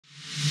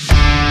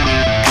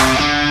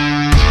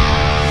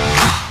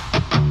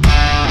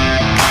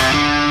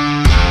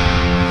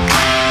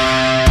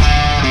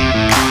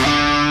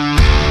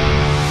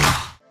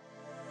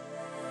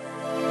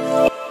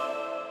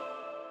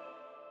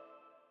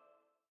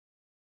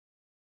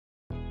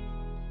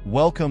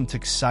Welcome to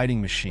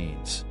Xciting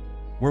Machines,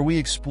 where we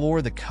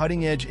explore the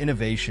cutting-edge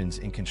innovations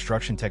in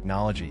construction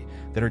technology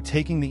that are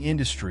taking the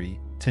industry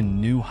to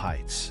new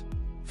heights.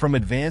 From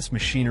advanced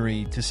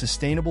machinery to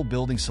sustainable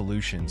building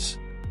solutions,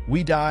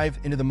 we dive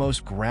into the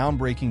most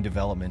groundbreaking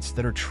developments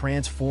that are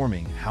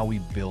transforming how we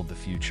build the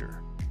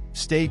future.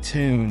 Stay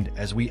tuned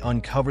as we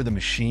uncover the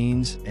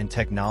machines and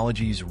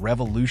technologies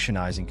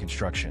revolutionizing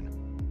construction,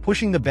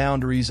 pushing the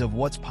boundaries of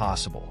what's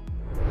possible.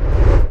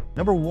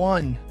 Number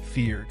 1.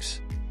 FGS.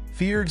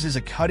 FGS is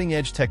a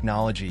cutting-edge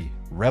technology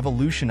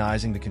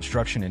revolutionizing the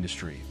construction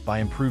industry by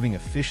improving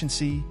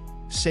efficiency,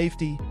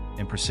 safety,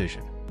 and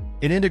precision.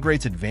 It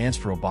integrates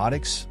advanced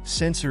robotics,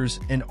 sensors,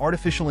 and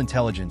artificial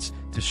intelligence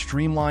to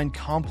streamline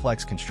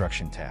complex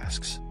construction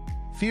tasks.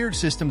 FGS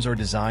systems are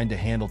designed to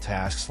handle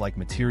tasks like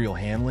material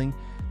handling,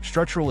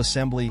 structural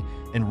assembly,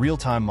 and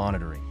real-time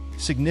monitoring,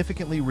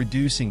 significantly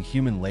reducing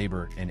human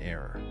labor and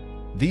error.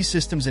 These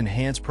systems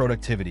enhance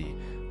productivity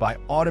by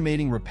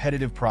automating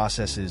repetitive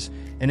processes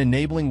and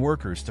enabling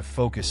workers to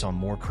focus on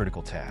more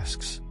critical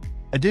tasks.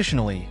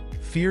 Additionally,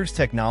 FGS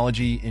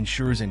technology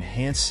ensures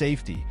enhanced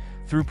safety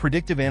through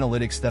predictive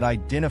analytics that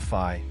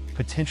identify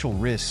potential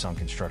risks on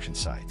construction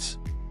sites.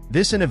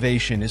 This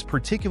innovation is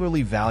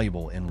particularly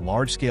valuable in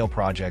large-scale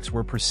projects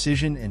where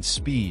precision and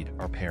speed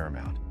are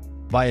paramount.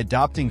 By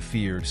adopting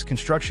FGS,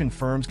 construction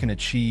firms can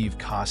achieve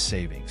cost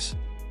savings,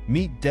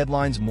 meet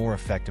deadlines more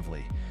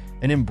effectively,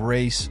 and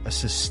embrace a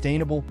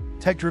sustainable,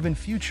 tech-driven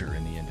future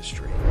in the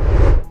industry.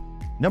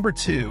 Number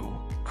 2.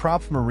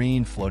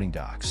 Marine Floating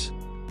Docks.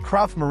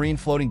 Marine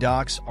floating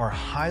docks are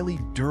highly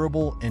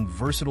durable and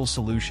versatile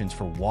solutions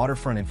for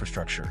waterfront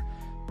infrastructure,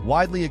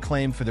 widely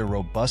acclaimed for their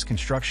robust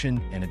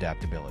construction and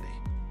adaptability.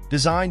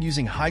 Designed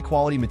using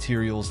high-quality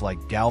materials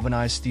like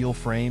galvanized steel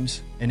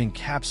frames and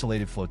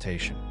encapsulated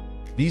flotation,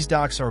 these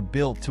docks are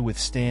built to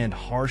withstand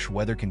harsh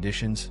weather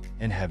conditions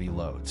and heavy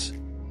loads.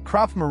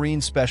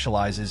 Marine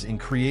specializes in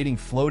creating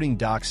floating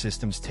dock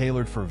systems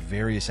tailored for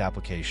various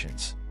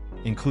applications,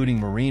 including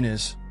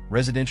marinas,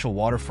 residential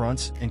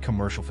waterfronts, and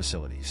commercial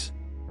facilities.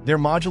 Their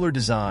modular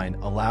design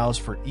allows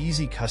for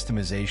easy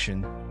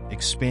customization,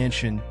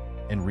 expansion,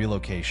 and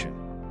relocation,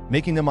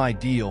 making them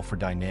ideal for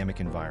dynamic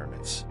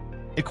environments.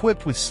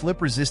 Equipped with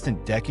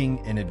slip-resistant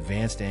decking and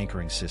advanced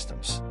anchoring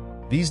systems,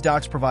 these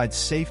docks provide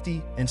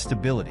safety and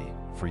stability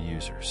for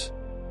users.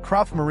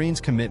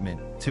 Marine's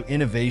commitment to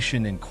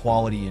innovation and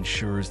quality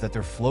ensures that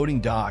their floating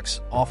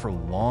docks offer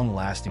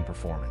long-lasting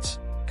performance,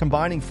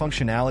 combining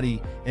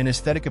functionality and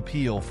aesthetic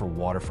appeal for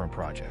waterfront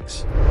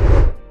projects.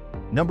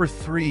 Number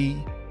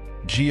 3.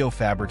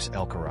 Geofabrics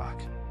Elaro.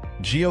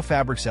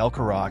 Geofabrics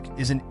Elaro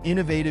is an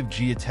innovative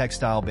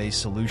geotextile-based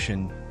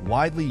solution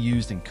widely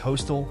used in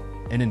coastal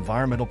and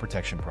environmental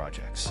protection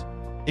projects.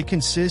 It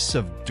consists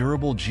of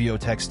durable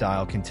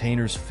geotextile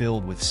containers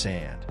filled with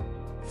sand,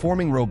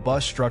 forming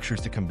robust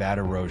structures to combat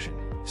erosion,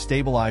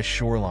 stabilize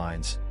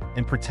shorelines,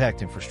 and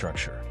protect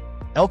infrastructure.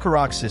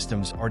 Elaro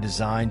systems are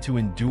designed to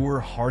endure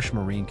harsh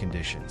marine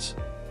conditions,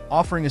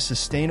 offering a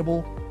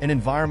sustainable and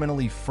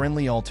environmentally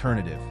friendly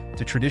alternative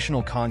to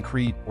traditional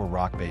concrete or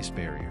rock-based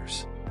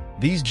barriers.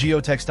 These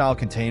geotextile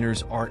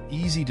containers are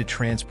easy to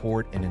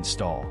transport and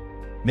install,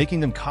 making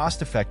them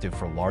cost-effective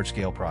for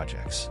large-scale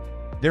projects.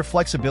 Their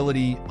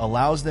flexibility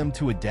allows them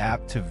to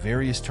adapt to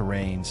various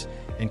terrains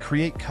and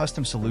create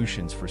custom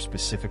solutions for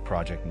specific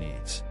project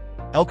needs.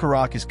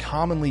 Elaro is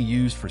commonly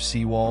used for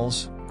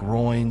seawalls,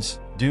 groins,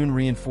 dune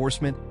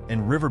reinforcement,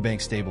 and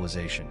riverbank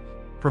stabilization,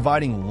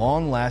 providing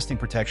long-lasting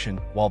protection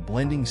while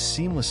blending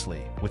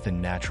seamlessly with the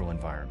natural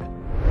environment.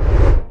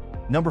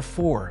 Number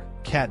 4.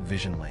 Cat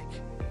Vision Link.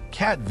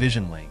 Cat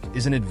Vision Link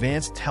is an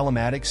advanced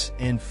telematics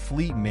and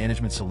fleet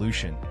management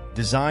solution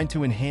designed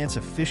to enhance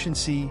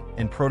efficiency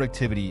and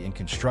productivity in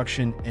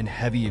construction and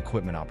heavy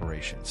equipment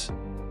operations.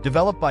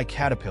 Developed by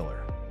Caterpillar,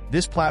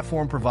 this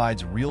platform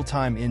provides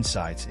real-time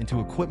insights into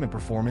equipment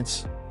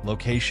performance,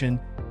 location,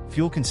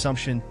 fuel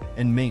consumption,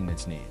 and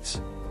maintenance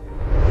needs.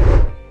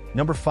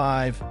 Number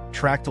 5.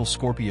 Traal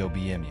Scorpio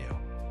BMU.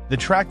 The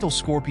Traal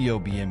Scorpio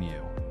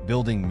BMU,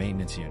 Building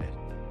Maintenance Unit,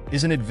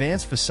 is an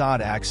advanced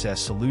facade access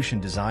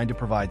solution designed to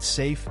provide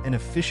safe and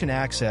efficient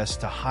access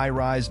to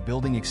high-rise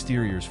building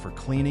exteriors for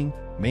cleaning,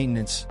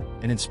 maintenance,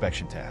 and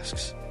inspection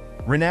tasks.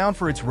 Renowned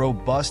for its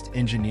robust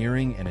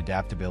engineering and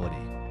adaptability,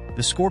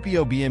 the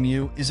Scorpio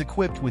BMU is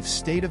equipped with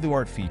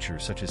state-of-the-art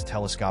features such as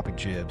telescopic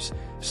jibs,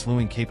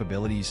 slewing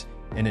capabilities,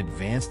 and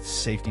advanced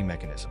safety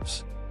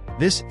mechanisms.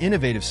 This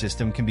innovative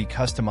system can be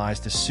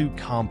customized to suit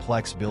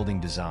complex building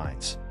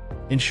designs,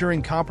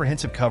 ensuring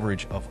comprehensive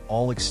coverage of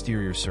all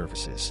exterior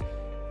surfaces,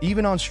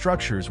 even on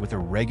structures with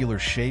irregular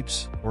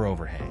shapes or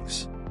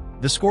overhangs.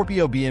 The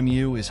Scorpio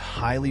BMU is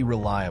highly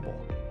reliable,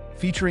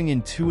 featuring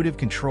intuitive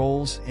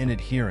controls and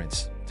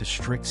adherence to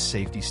strict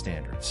safety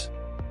standards.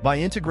 By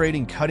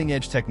integrating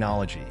cutting-edge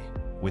technology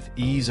with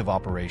ease of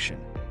operation,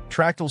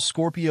 Traal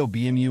Scorpio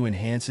BMU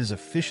enhances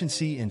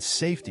efficiency and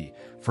safety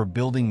for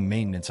building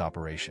maintenance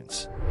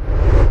operations.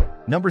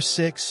 Number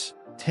 6.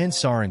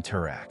 Tensar and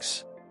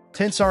Turx.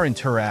 Tensar and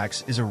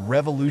Turx is a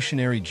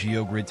revolutionary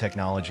geogrid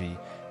technology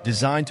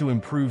designed to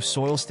improve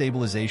soil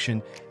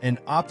stabilization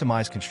and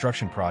optimize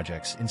construction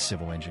projects in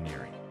civil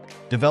engineering.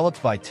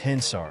 Developed by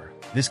Tensar,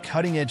 this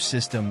cutting-edge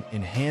system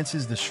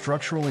enhances the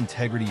structural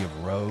integrity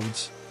of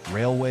roads,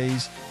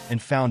 railways,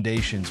 and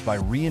foundations by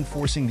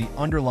reinforcing the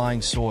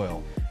underlying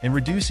soil and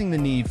reducing the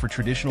need for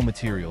traditional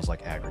materials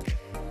like aggregate.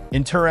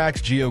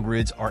 Turx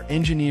geogrids are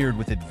engineered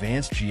with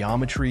advanced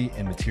geometry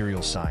and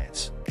material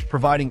science,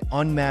 providing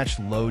unmatched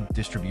load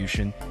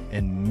distribution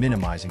and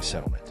minimizing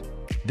settlement.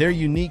 Their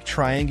unique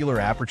triangular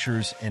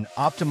apertures and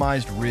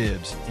optimized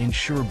ribs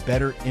ensure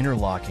better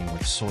interlocking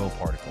with soil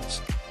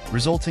particles,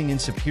 resulting in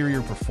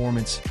superior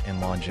performance and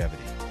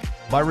longevity.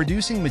 By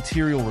reducing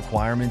material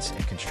requirements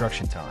and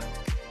construction time,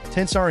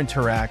 Tensar and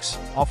Turx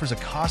offers a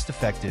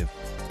cost-effective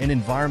and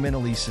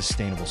environmentally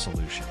sustainable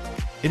solution.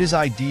 It is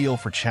ideal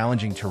for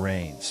challenging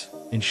terrains,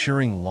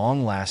 ensuring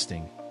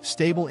long-lasting,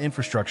 stable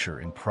infrastructure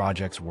in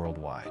projects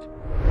worldwide.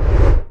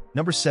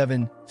 Number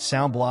 7.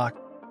 SoundBlock.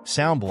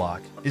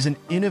 SoundBlock is an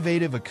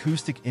innovative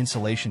acoustic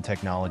insulation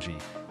technology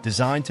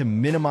designed to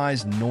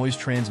minimize noise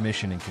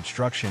transmission in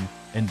construction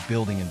and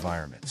building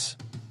environments.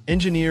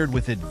 Engineered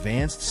with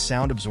advanced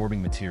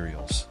sound-absorbing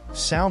materials,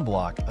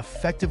 SoundBlock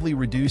effectively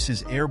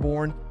reduces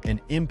airborne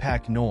and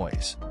impact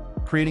noise,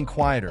 creating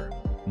quieter,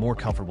 more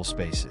comfortable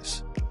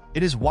spaces.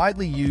 It is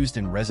widely used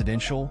in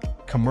residential,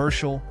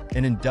 commercial,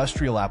 and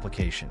industrial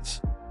applications,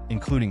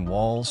 including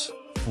walls,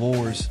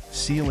 floors,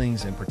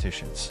 ceilings, and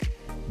partitions.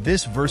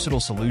 This versatile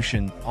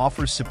solution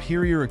offers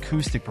superior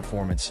acoustic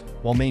performance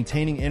while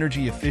maintaining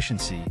energy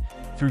efficiency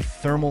through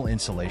thermal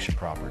insulation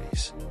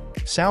properties.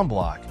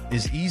 SoundBlock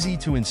is easy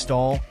to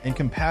install and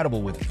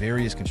compatible with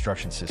various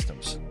construction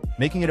systems,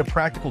 making it a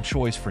practical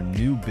choice for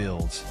new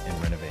builds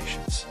and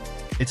renovations.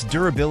 Its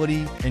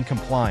durability and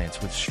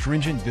compliance with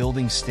stringent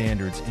building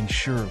standards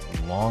ensure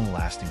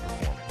long-lasting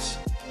performance.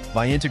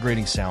 By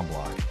integrating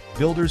SoundBlock,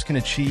 builders can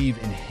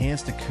achieve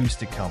enhanced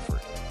acoustic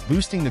comfort,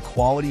 boosting the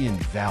quality and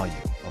value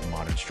of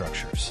modern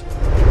structures.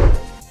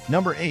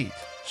 Number 8.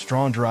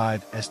 Strong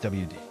Drive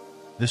SWD.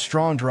 The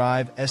Strong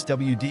Drive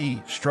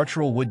SWD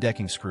structural wood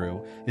decking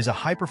screw is a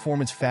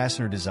high-performance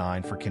fastener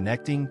designed for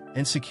connecting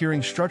and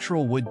securing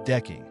structural wood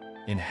decking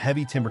in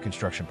heavy timber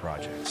construction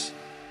projects.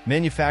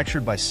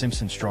 Manufactured by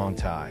Simpson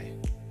Strong-Tie,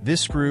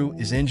 this screw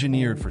is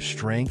engineered for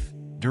strength,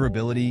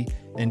 durability,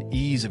 and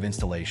ease of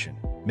installation,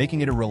 making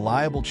it a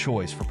reliable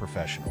choice for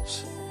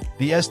professionals.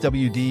 The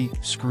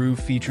SWD screw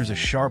features a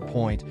sharp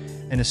point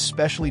and a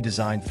specially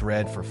designed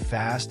thread for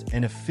fast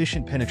and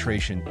efficient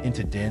penetration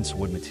into dense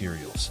wood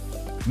materials,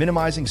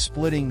 minimizing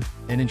splitting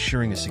and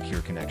ensuring a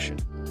secure connection.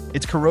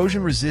 Its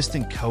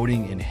corrosion-resistant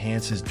coating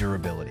enhances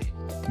durability,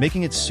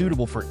 making it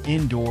suitable for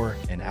indoor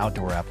and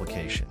outdoor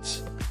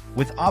applications.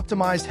 With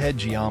optimized head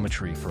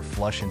geometry for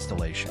flush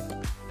installation,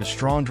 the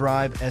Strong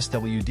Drive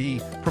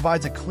SWD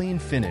provides a clean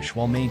finish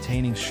while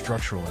maintaining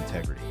structural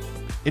integrity.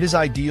 It is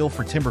ideal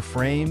for timber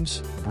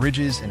frames,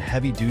 bridges, and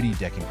heavy-duty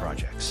decking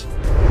projects.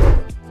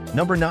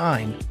 Number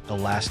 9.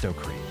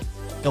 Elastocrete.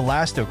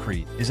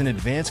 Elastocrete is an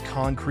advanced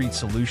concrete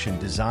solution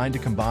designed to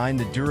combine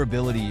the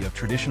durability of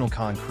traditional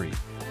concrete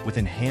with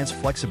enhanced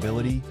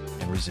flexibility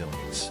and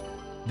resilience.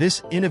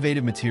 This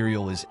innovative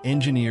material is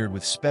engineered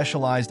with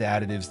specialized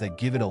additives that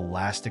give it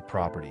elastic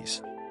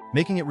properties,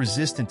 making it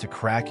resistant to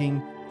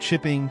cracking,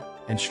 chipping,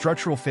 and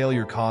structural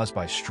failure caused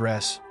by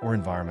stress or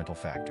environmental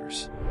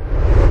factors.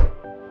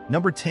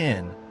 Number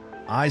 10.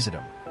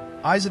 Isom.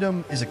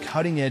 Isom is a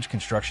cutting-edge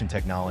construction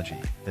technology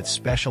that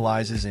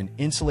specializes in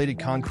insulated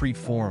concrete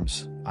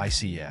forms,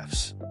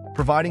 ICFs,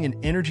 providing an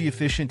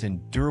energy-efficient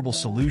and durable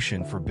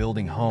solution for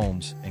building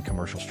homes and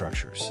commercial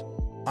structures.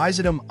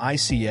 Isom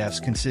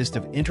ICFs consist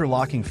of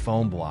interlocking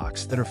foam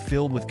blocks that are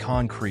filled with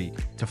concrete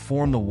to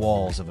form the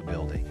walls of a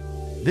building.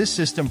 This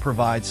system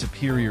provides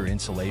superior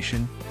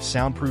insulation,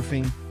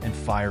 soundproofing, and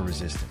fire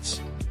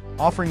resistance,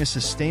 offering a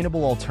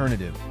sustainable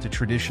alternative to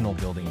traditional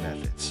building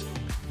methods.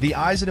 The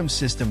Isom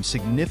system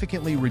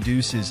significantly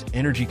reduces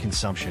energy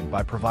consumption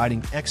by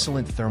providing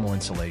excellent thermal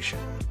insulation,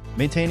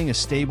 maintaining a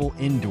stable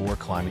indoor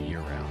climate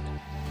year-round.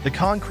 The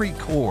concrete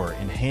core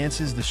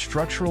enhances the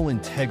structural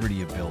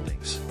integrity of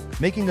buildings,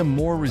 making them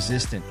more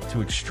resistant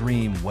to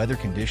extreme weather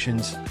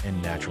conditions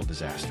and natural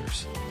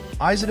disasters.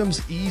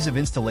 Isom's ease of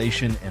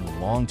installation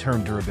and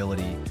long-term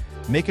durability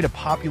make it a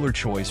popular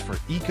choice for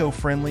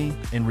eco-friendly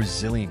and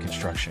resilient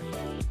construction,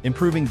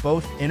 improving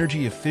both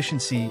energy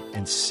efficiency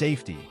and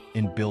safety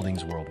in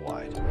buildings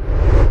worldwide.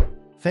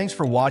 Thanks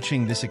for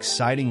watching this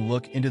exciting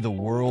look into the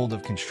world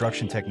of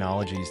construction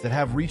technologies that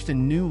have reached a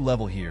new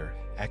level here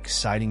at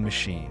Xciting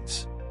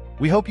Machines.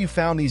 We hope you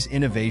found these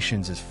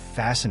innovations as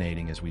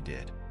fascinating as we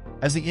did.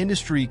 As the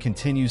industry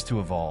continues to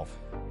evolve,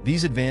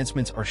 these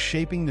advancements are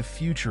shaping the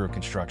future of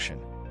construction,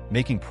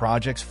 making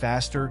projects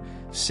faster,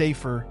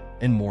 safer,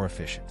 and more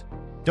efficient.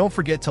 Don't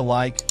forget to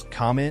like,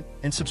 comment,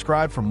 and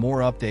subscribe for more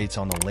updates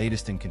on the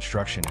latest in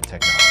construction and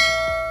technology.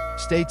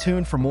 Stay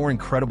tuned for more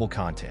incredible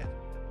content,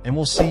 and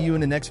we'll see you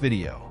in the next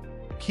video.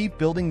 Keep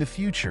building the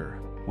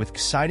future with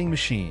Xciting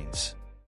Machines.